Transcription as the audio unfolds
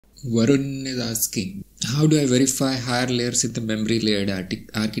Varun is asking, how do I verify higher layers in the memory layered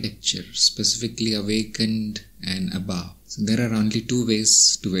architecture, specifically awakened and above? So there are only two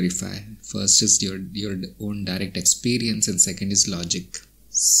ways to verify. First is your own direct experience, and second is logic.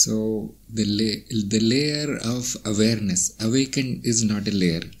 So the layer of awareness, awakened is not a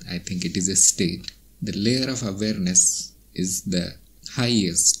layer. I think it is a state. The layer of awareness is the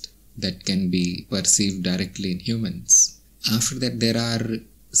highest that can be perceived directly in humans. After that, there are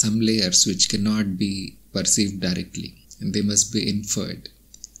some layers which cannot be perceived directly, and they must be inferred.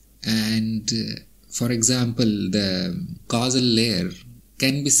 And for example, the causal layer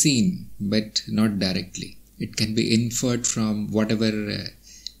can be seen but not directly. It can be inferred from whatever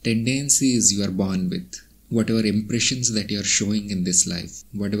tendencies you are born with, whatever impressions that you are showing in this life,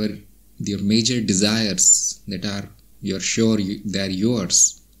 whatever your major desires that are, you're sure they are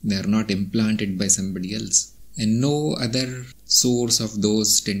yours, they are not implanted by somebody else, and no other source of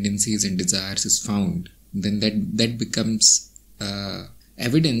those tendencies and desires is found, then that becomes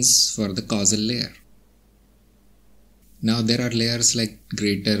evidence for the causal layer. Now there are layers like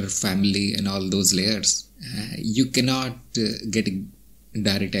greater family and all those layers. You cannot get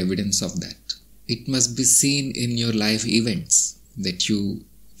direct evidence of that. It must be seen in your life events, that you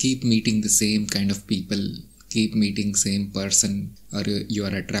keep meeting the same kind of people, keep meeting same person, or you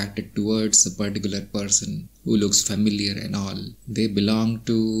are attracted towards a particular person who looks familiar and all. They belong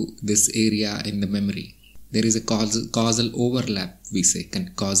to this area in the memory. There is a causal overlap, we say,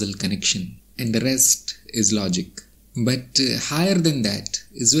 causal connection, and the rest is logic. But higher than that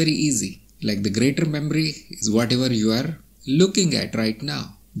is very easy. Like the greater memory is whatever you are looking at right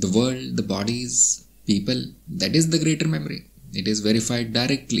now. The world, the bodies, people, that is the greater memory. It is verified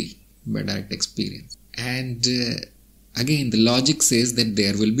directly by direct experience. And again, the logic says that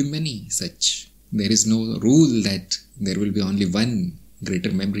there will be many such. There is no rule that there will be only one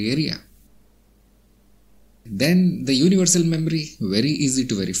greater memory area. Then the universal memory, very easy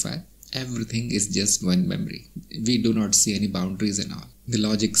to verify. Everything is just one memory. We do not see any boundaries and all. The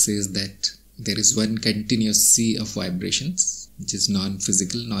logic says that there is one continuous sea of vibrations, which is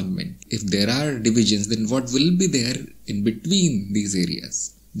non-physical, non-mental. If there are divisions, then what will be there in between these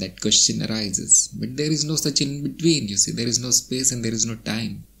areas? That question arises. But there is no such in between, you see. There is no space and there is no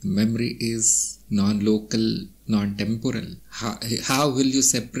time. Memory is non-local, non-temporal. How will you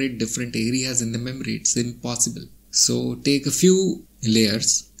separate different areas in the memory? It's impossible. So take a few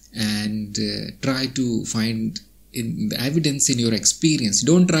layers and try to find in the evidence in your experience.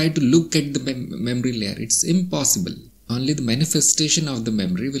 Don't try to look at the memory layer. It's impossible. Only the manifestation of the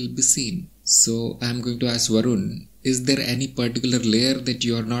memory will be seen. So I am going to ask Varun, is there any particular layer that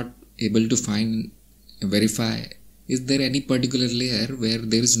you are not able to find, verify? Is there any particular layer where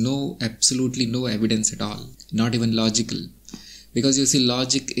there is absolutely no evidence at all? Not even logical. Because you see,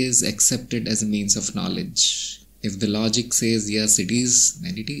 logic is accepted as a means of knowledge. If the logic says yes, it is,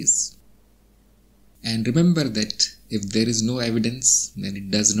 then it is. And remember that if there is no evidence, then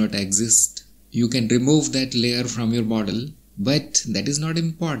it does not exist. You can remove that layer from your model, but that is not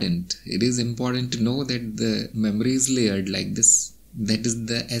important. It is important to know that the memory is layered like this. That is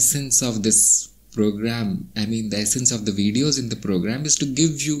the essence of this program. The essence of the videos in the program is to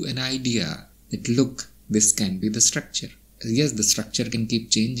give you an idea that look, this can be the structure. Yes, the structure can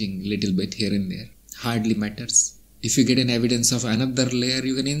keep changing a little bit here and there. Hardly matters. If you get an evidence of another layer,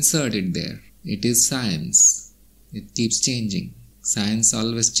 you can insert it there. It is science. It keeps changing. Science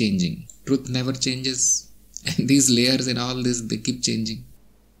always changing. Truth never changes. And these layers and all this, they keep changing.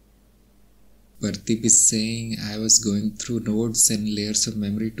 Pardeep is saying, I was going through nodes and layers of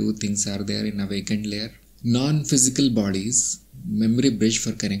memory. Two things are there in awakened layer. Non-physical bodies, memory bridge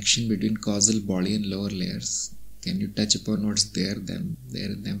for connection between causal body and lower layers. Can you touch upon what's there in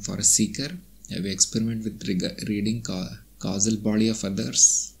them for a seeker? Have you experimented with reading causal body of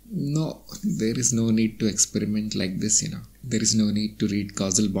others? No, there is no need to experiment like this, There is no need to read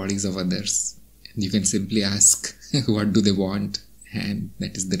causal bodies of others. You can simply ask, what do they want? And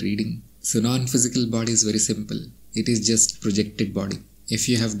that is the reading. So non-physical body is very simple. It is just projected body. If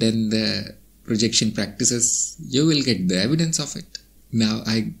you have done the projection practices, you will get the evidence of it. Now,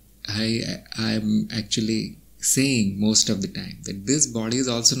 I am actually saying most of the time that this body is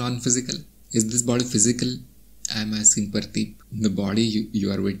also non-physical. Is this body physical? I am asking Pardeep. The body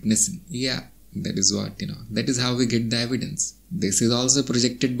you are witnessing. Yeah, that is what, That is how we get the evidence. This is also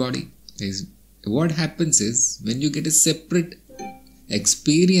projected body. What happens is, when you get a separate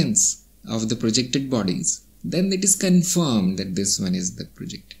experience of the projected bodies, then it is confirmed that this one is the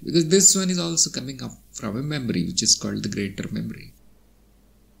projected. Because this one is also coming up from a memory, which is called the greater memory.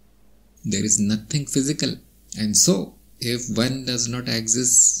 There is nothing physical. And so, if one does not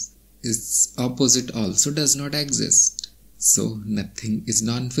exist its opposite also does not exist. So nothing is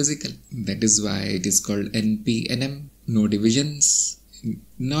non-physical. That is why it is called NPNM. No divisions,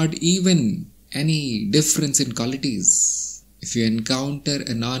 not even any difference in qualities. If you encounter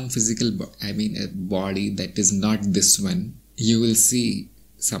a non-physical a body that is not this one, you will see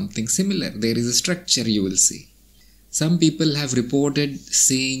something similar. There is a structure you will see. Some people have reported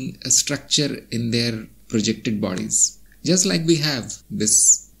seeing a structure in their projected bodies. Just like we have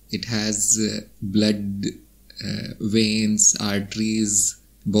this, it has blood, veins, arteries,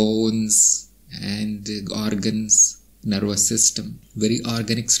 bones and organs, nervous system. Very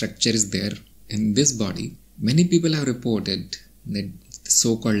organic structure is there in this body. Many people have reported that the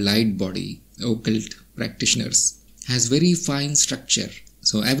so-called light body, occult practitioners, has very fine structure.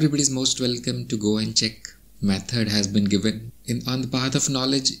 So everybody is most welcome to go and check. Method has been given. On the path of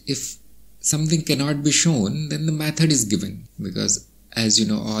knowledge, if something cannot be shown, then the method is given. Because as you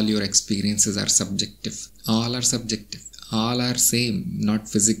know, all your experiences are subjective. All are subjective. All are same, not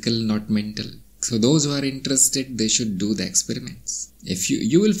physical, not mental. So those who are interested, they should do the experiments. If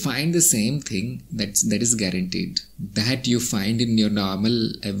you will find the same thing, that is guaranteed. That you find in your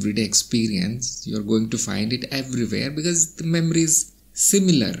normal everyday experience, you are going to find it everywhere because the memory is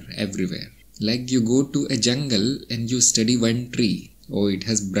similar everywhere. Like you go to a jungle and you study one tree. Oh, it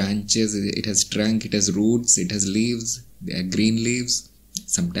has branches, it has trunk, it has roots, it has leaves, there are green leaves.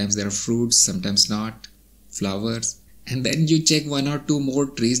 Sometimes there are fruits, sometimes not, flowers. And then you check one or two more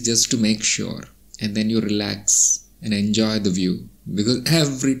trees just to make sure. And then you relax and enjoy the view. Because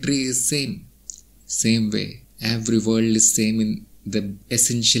every tree is same way. Every world is same in the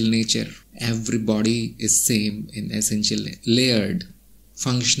essential nature. Every body is same in essential, layered,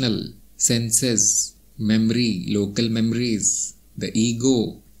 functional, senses, memory, local memories, the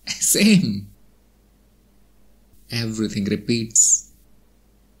ego, same. Everything repeats.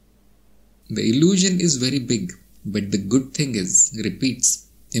 The illusion is very big, but the good thing is repeats.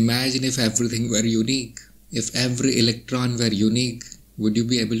 Imagine if everything were unique. If every electron were unique, would you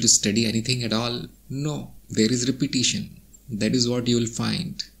be able to study anything at all? No, there is repetition. That is what you will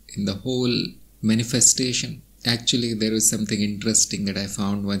find in the whole manifestation. Actually, there is something interesting that I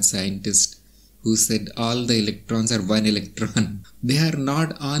found. One scientist who said all the electrons are one electron. They are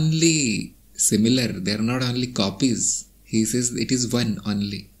not only similar, they are not only copies. He says it is one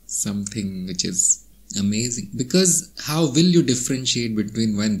only. Something which is amazing. Because how will you differentiate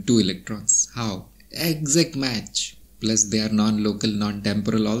between two electrons? How? Exact match. Plus they are non-local,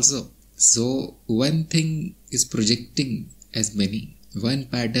 non-temporal also. So one thing is projecting as many. One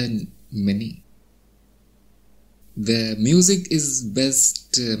pattern, many. The music is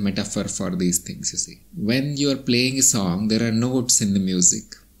best metaphor for these things, you see. When you are playing a song, there are notes in the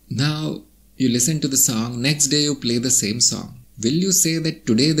music. Now, you listen to the song, next day you play the same song. Will you say that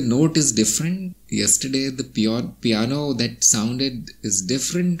today the note is different? Yesterday the piano that sounded is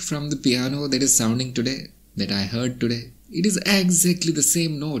different from the piano that is sounding today, that I heard today. It is exactly the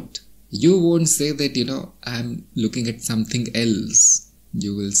same note. You won't say that, I'm looking at something else.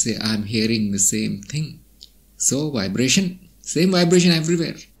 You will say, I'm hearing the same thing. So, vibration, same vibration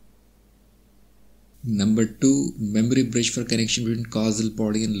everywhere. Number 2, memory bridge for connection between causal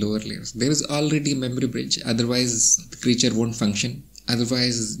body and lower layers. There is already a memory bridge, otherwise the creature won't function.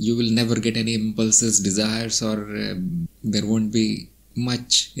 Otherwise, you will never get any impulses, desires, or there won't be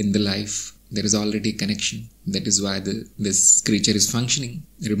much in the life. There is already a connection. That is why this creature is functioning.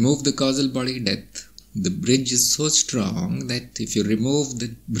 Remove the causal body, death. The bridge is so strong that if you remove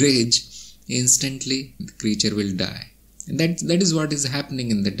the bridge, instantly the creature will die. And that is what is happening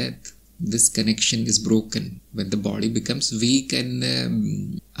in the death. This connection is broken when the body becomes weak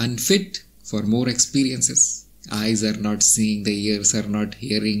and unfit for more experiences. Eyes are not seeing, the ears are not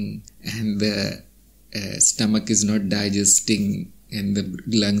hearing, and the stomach is not digesting, and the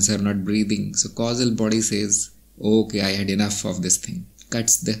lungs are not breathing. So causal body says, okay, I had enough of this thing.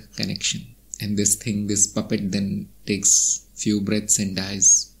 Cuts the connection. And this puppet then takes few breaths and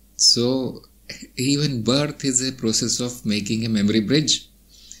dies. So even birth is a process of making a memory bridge.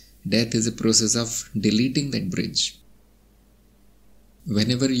 Death is a process of deleting that bridge.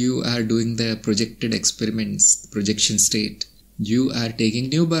 Whenever you are doing the projected experiments, projection state, you are taking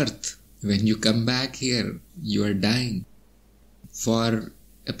new birth. When you come back here, you are dying. For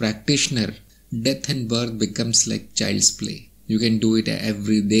a practitioner, death and birth becomes like child's play. You can do it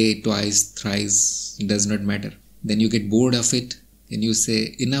every day, twice, thrice, it does not matter. Then you get bored of it and you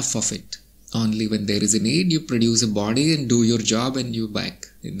say, enough of it. Only when there is a need, you produce a body and do your job and you back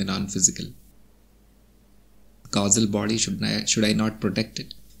in the non-physical. Causal body, should I not protect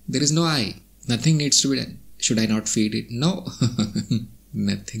it? There is no I. Nothing needs to be done. Should I not feed it? No.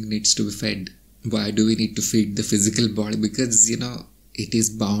 Nothing needs to be fed. Why do we need to feed the physical body? Because, it is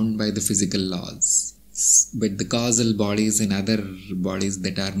bound by the physical laws. But the causal bodies and other bodies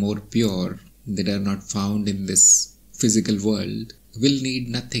that are more pure, that are not found in this physical world, will need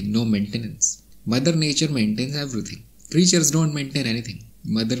nothing, no maintenance. Mother Nature maintains everything. Creatures don't maintain anything.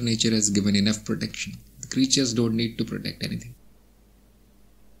 Mother Nature has given enough protection. The creatures don't need to protect anything.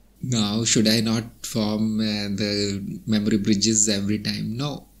 Now, should I not form the memory bridges every time?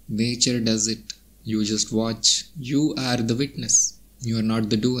 No. Nature does it. You just watch. You are the witness. You are not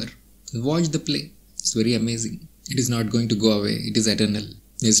the doer. Watch the play. It's very amazing. It is not going to go away. It is eternal.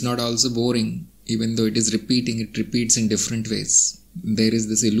 It's not also boring. Even though it is repeating, it repeats in different ways. There is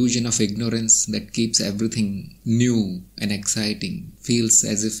this illusion of ignorance that keeps everything new and exciting. Feels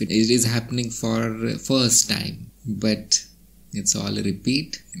as if it is happening for first time. But it's all a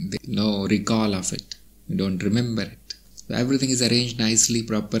repeat. No recall of it. You don't remember it. So everything is arranged nicely,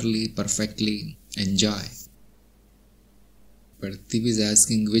 properly, perfectly. Enjoy. Parthib is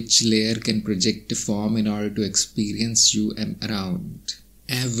asking which layer can project a form in order to experience you around.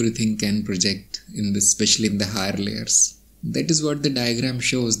 Everything can project, especially in the higher layers. That is what the diagram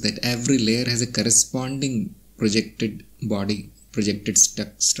shows, that every layer has a corresponding projected body, projected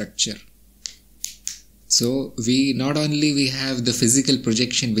structure. So we have the physical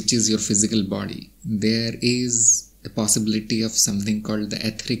projection, which is your physical body. There is a possibility of something called the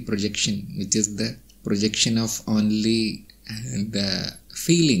etheric projection, which is the projection of only the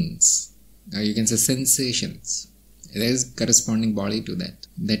feelings, or you can say sensations. There is corresponding body to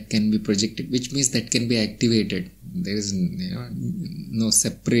that can be projected, which means that can be activated. There is no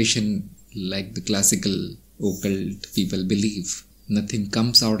separation like the classical occult people believe. Nothing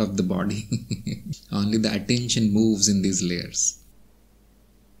comes out of the body. Only the attention moves in these layers.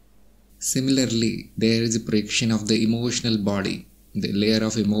 Similarly, there is a projection of the emotional body, the layer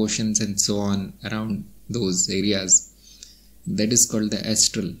of emotions and so on around those areas. That is called the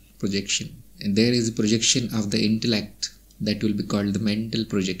astral projection. And there is a projection of the intellect that will be called the mental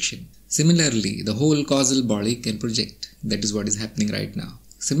projection. Similarly, the whole causal body can project. That is what is happening right now.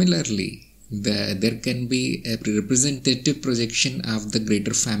 Similarly, there can be a representative projection of the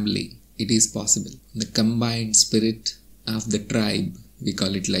greater family. It is possible. The combined spirit of the tribe, we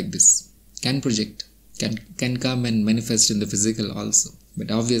call it like this, can project, can come and manifest in the physical also. But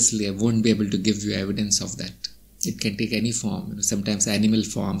obviously, I won't be able to give you evidence of that. It can take any form, sometimes animal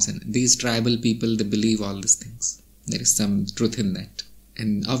forms, and these tribal people, they believe all these things. There is some truth in that.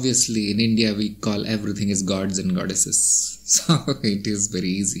 And obviously in India we call everything as gods and goddesses. So it is very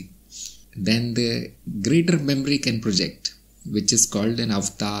easy. Then the greater memory can project, which is called an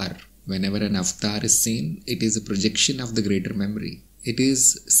avatar. Whenever an avatar is seen, it is a projection of the greater memory. It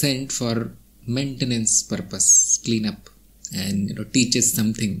is sent for maintenance purpose, cleanup, and teaches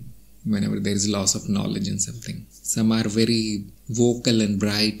something whenever there is loss of knowledge in something. Some are very vocal and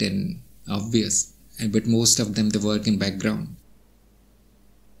bright and obvious, but most of them, they work in background.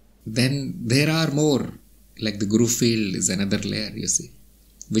 Then there are more, like the Guru field is another layer, you see,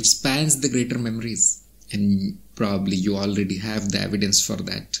 which spans the greater memories. And probably you already have the evidence for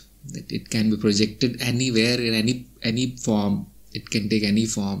that it can be projected anywhere in any form. It can take any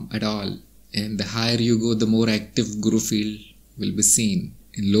form at all. And the higher you go, the more active Guru field will be seen.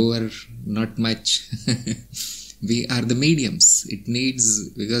 In lower, not much. We are the mediums. It needs,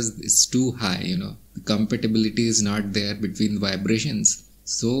 because it's too high, the compatibility is not there between the vibrations.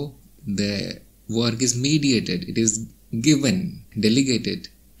 So the work is mediated. It is given, delegated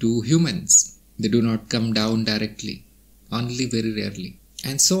to humans. They do not come down directly, only very rarely.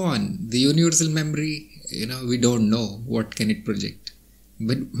 And so on. The universal memory, we don't know what can it project.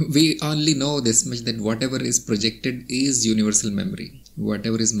 But we only know this much, that whatever is projected is universal memory.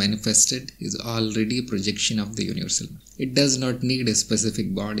 Whatever is manifested is already a projection of the universal. It does not need a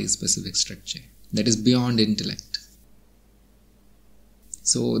specific body, specific structure. That is beyond intellect.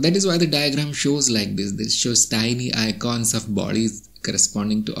 So that is why the diagram shows like this. This shows tiny icons of bodies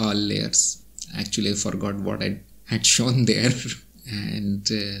corresponding to all layers. Actually, I forgot what I had shown there. And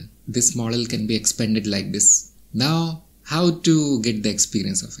this model can be expanded like this. Now, how to get the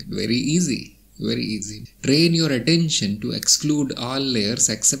experience of it? Very easy. Very easy. Train your attention to exclude all layers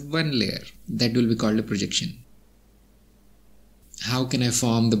except one layer. That will be called a projection. How can I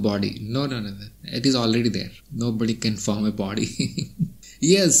form the body? No. It is already there. Nobody can form a body.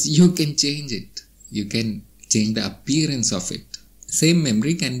 Yes, you can change it. You can change the appearance of it. Same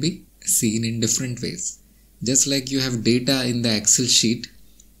memory can be seen in different ways. Just like you have data in the Excel sheet,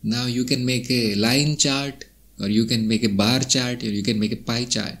 now you can make a line chart, or you can make a bar chart, or you can make a pie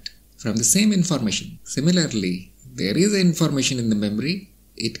chart from the same information. Similarly, There is information in the memory.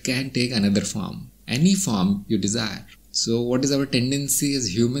 It can take another form. Any form you desire. So what is our tendency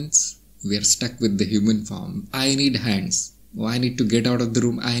as humans? We are stuck with the human form. I need hands. Oh, I need to get out of the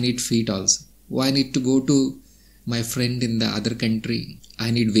room. I need feet also. Oh, I need to go to my friend in the other country.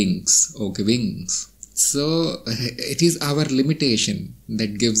 I need wings. Okay, wings. So it is our limitation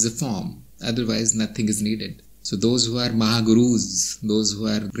that gives a form. Otherwise, nothing is needed. So those who are Mahagurus, those who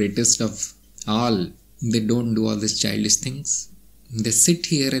are greatest of all, they don't do all these childish things. They sit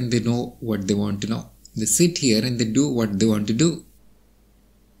here and they know what they want to know. They sit here and they do what they want to do.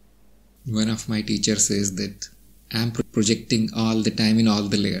 One of my teachers says that I am projecting all the time in all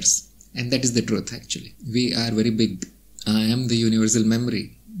the layers. And that is the truth actually. We are very big. I am the universal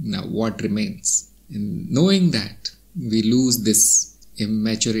memory. Now what remains? And knowing that, we lose this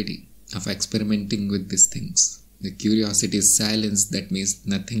immaturity of experimenting with these things. The curiosity is silence. That means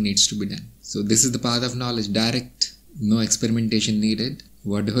nothing needs to be done. So this is the path of knowledge. Direct. No experimentation needed.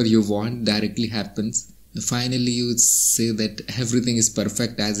 Whatever you want directly happens. Finally you say that everything is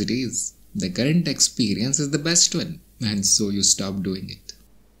perfect as it is. The current experience is the best one. And so you stop doing it.